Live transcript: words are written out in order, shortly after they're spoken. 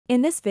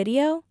In this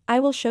video,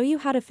 I will show you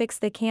how to fix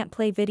the can't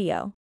play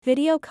video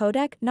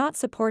codec not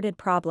supported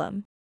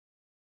problem.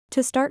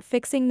 To start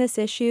fixing this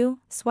issue,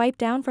 swipe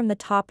down from the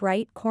top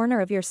right corner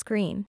of your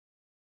screen.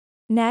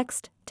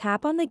 Next,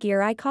 tap on the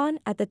gear icon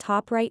at the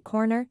top right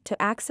corner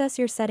to access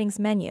your settings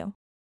menu.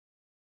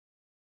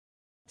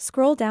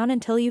 Scroll down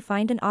until you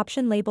find an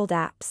option labeled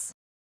Apps.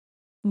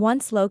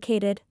 Once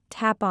located,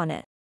 tap on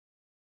it.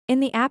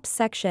 In the Apps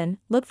section,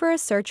 look for a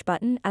search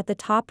button at the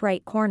top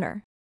right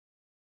corner.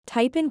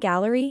 Type in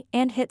Gallery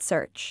and hit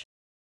Search.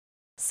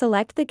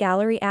 Select the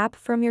Gallery app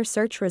from your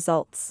search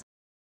results.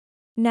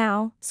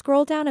 Now,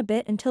 scroll down a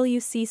bit until you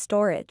see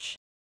Storage.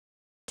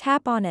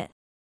 Tap on it.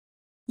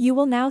 You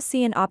will now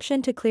see an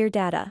option to clear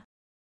data.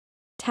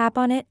 Tap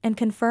on it and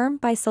confirm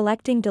by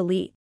selecting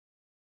Delete.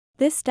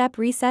 This step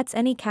resets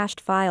any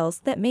cached files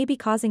that may be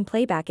causing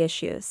playback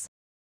issues.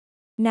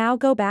 Now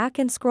go back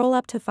and scroll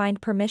up to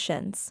find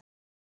Permissions.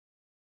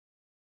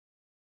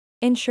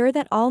 Ensure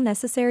that all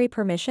necessary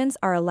permissions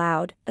are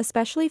allowed,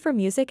 especially for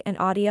music and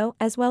audio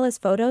as well as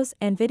photos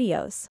and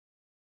videos.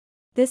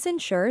 This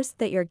ensures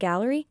that your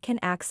gallery can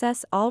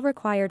access all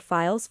required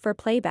files for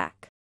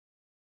playback.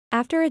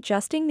 After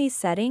adjusting these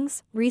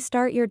settings,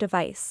 restart your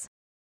device.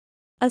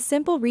 A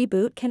simple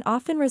reboot can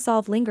often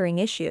resolve lingering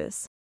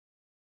issues.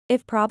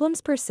 If problems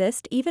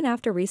persist even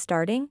after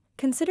restarting,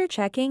 consider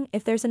checking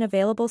if there's an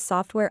available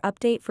software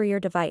update for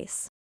your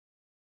device.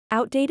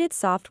 Outdated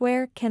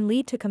software can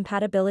lead to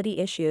compatibility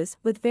issues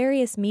with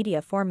various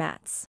media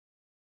formats.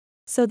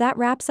 So that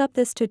wraps up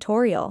this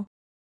tutorial.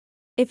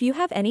 If you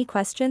have any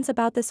questions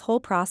about this whole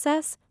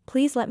process,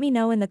 please let me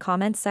know in the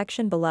comments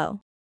section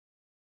below.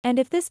 And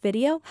if this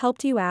video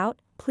helped you out,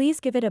 please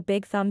give it a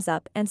big thumbs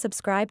up and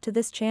subscribe to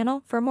this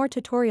channel for more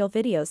tutorial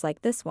videos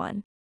like this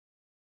one.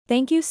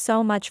 Thank you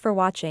so much for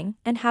watching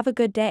and have a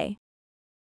good day.